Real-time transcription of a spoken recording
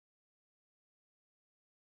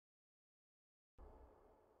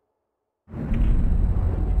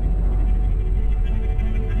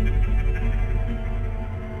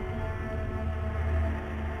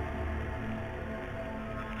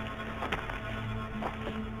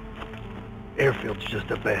Airfield's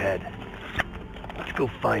just up ahead. Let's go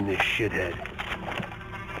find this shithead.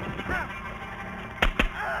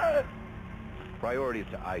 Priority is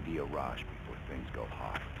to ID Arash before things go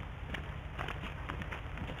hot.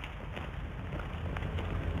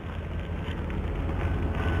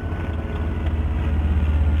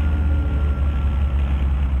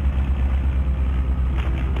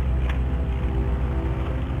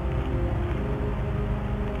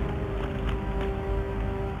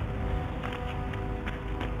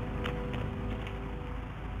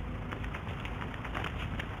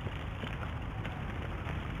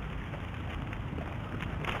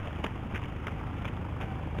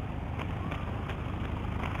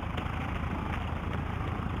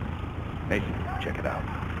 Mason, check it out.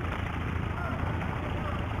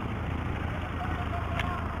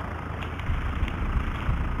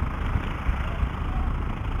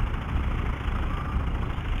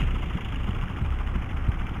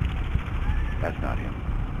 That's not him.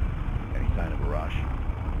 Any sign of Arash?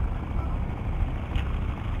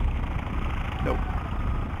 Nope.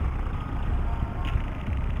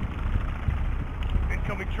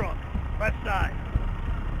 Incoming truck. Left side.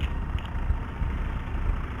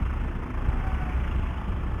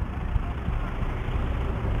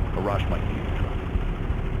 Arash might be in the truck.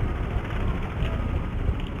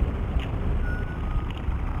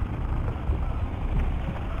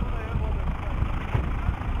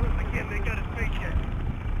 Again, they got his paycheck.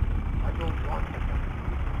 I don't want it.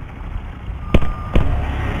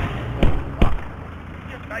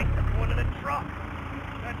 Just nice everyone in a truck.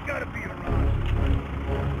 That's gotta be a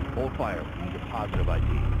rush. Hold fire. We need a positive ID.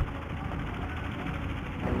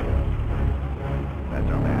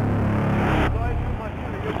 That's our man.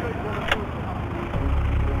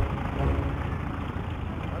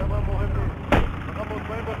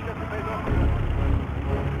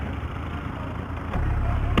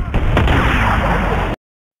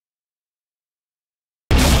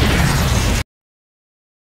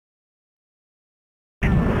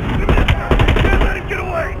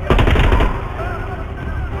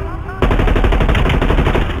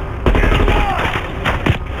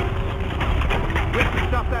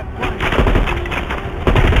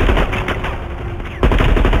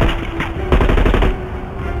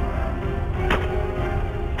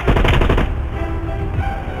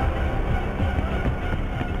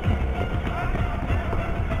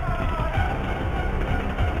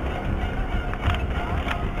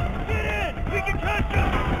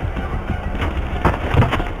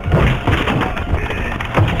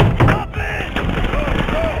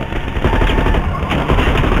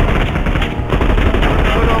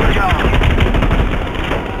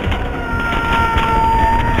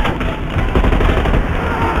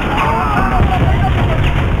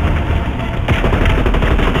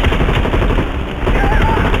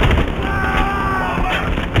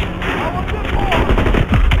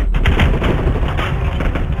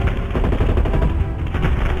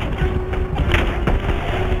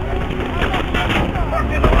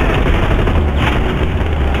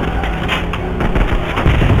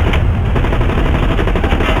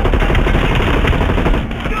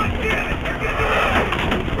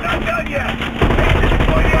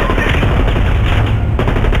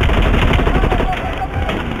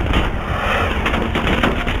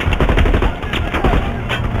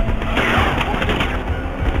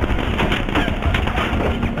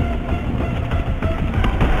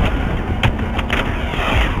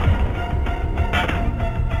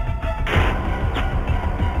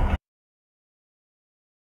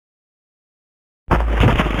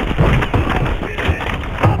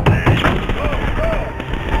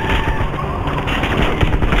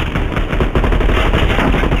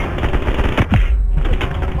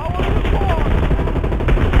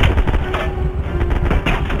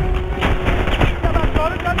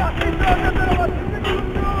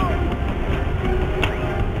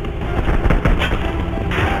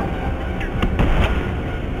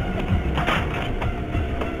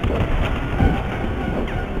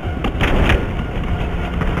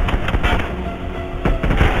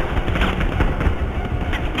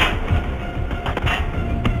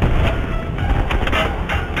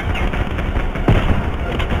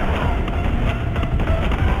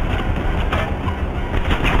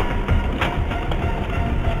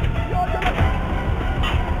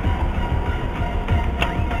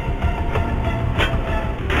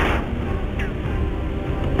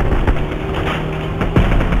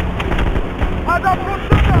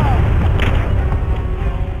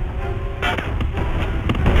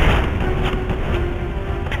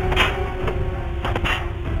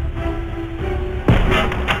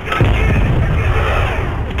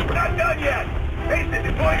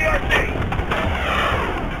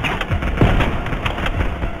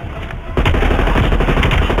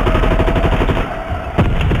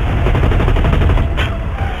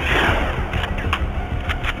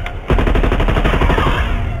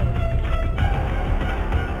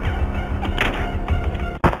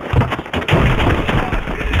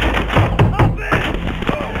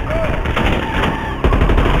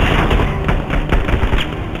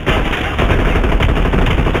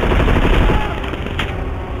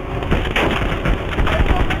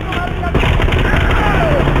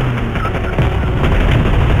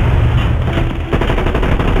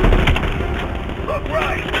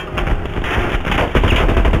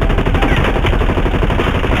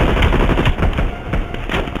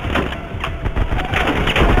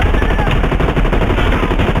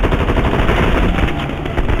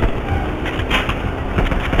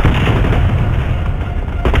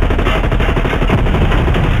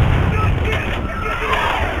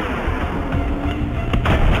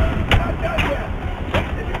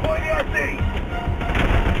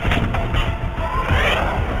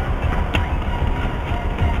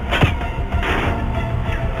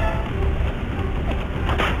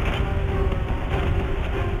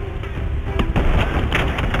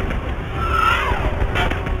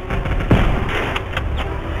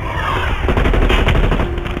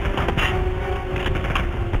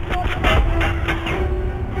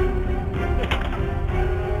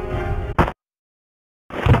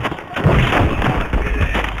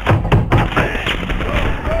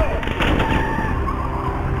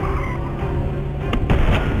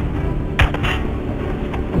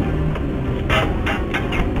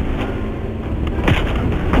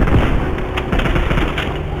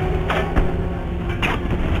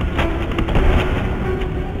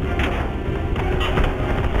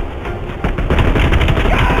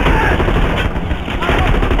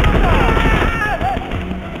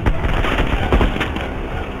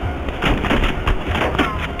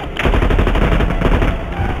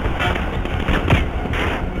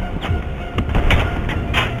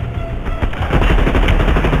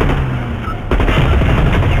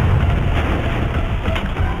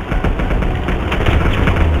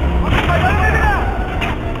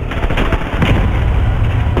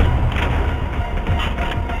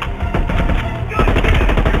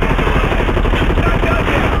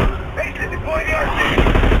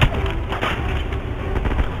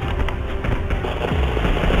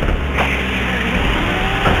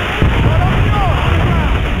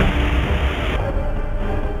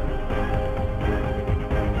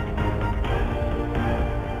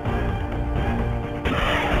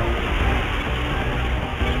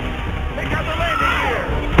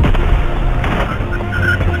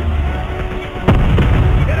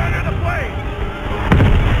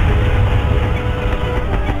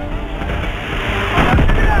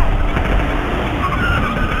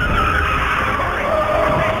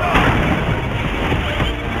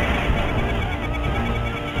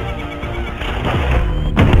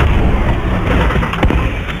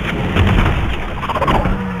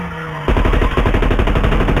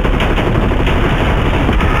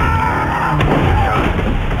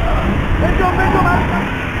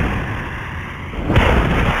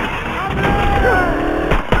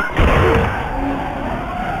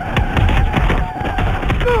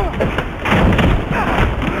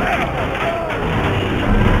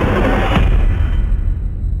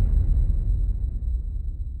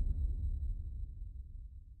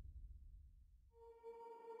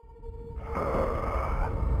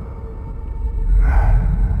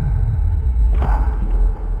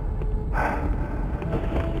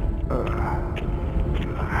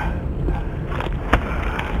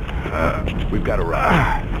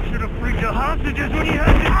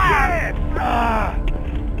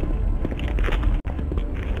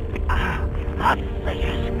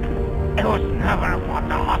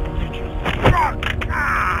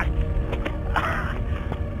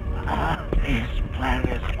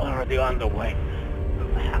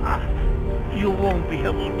 You won't be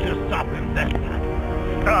able to stop him this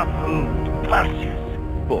time. Stop who?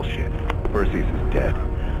 Perseus. Bullshit. Perseus is dead.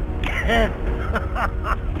 Dead?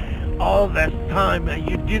 All this time and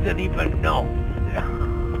you didn't even know.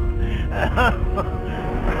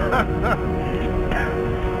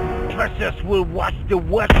 Perseus will watch the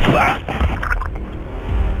West Bank.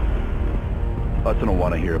 Hudson will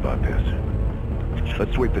want to hear about this.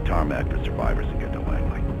 Let's sweep the tarmac for survivors and get to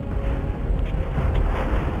Langley.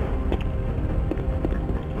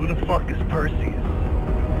 Who the fuck is Perseus?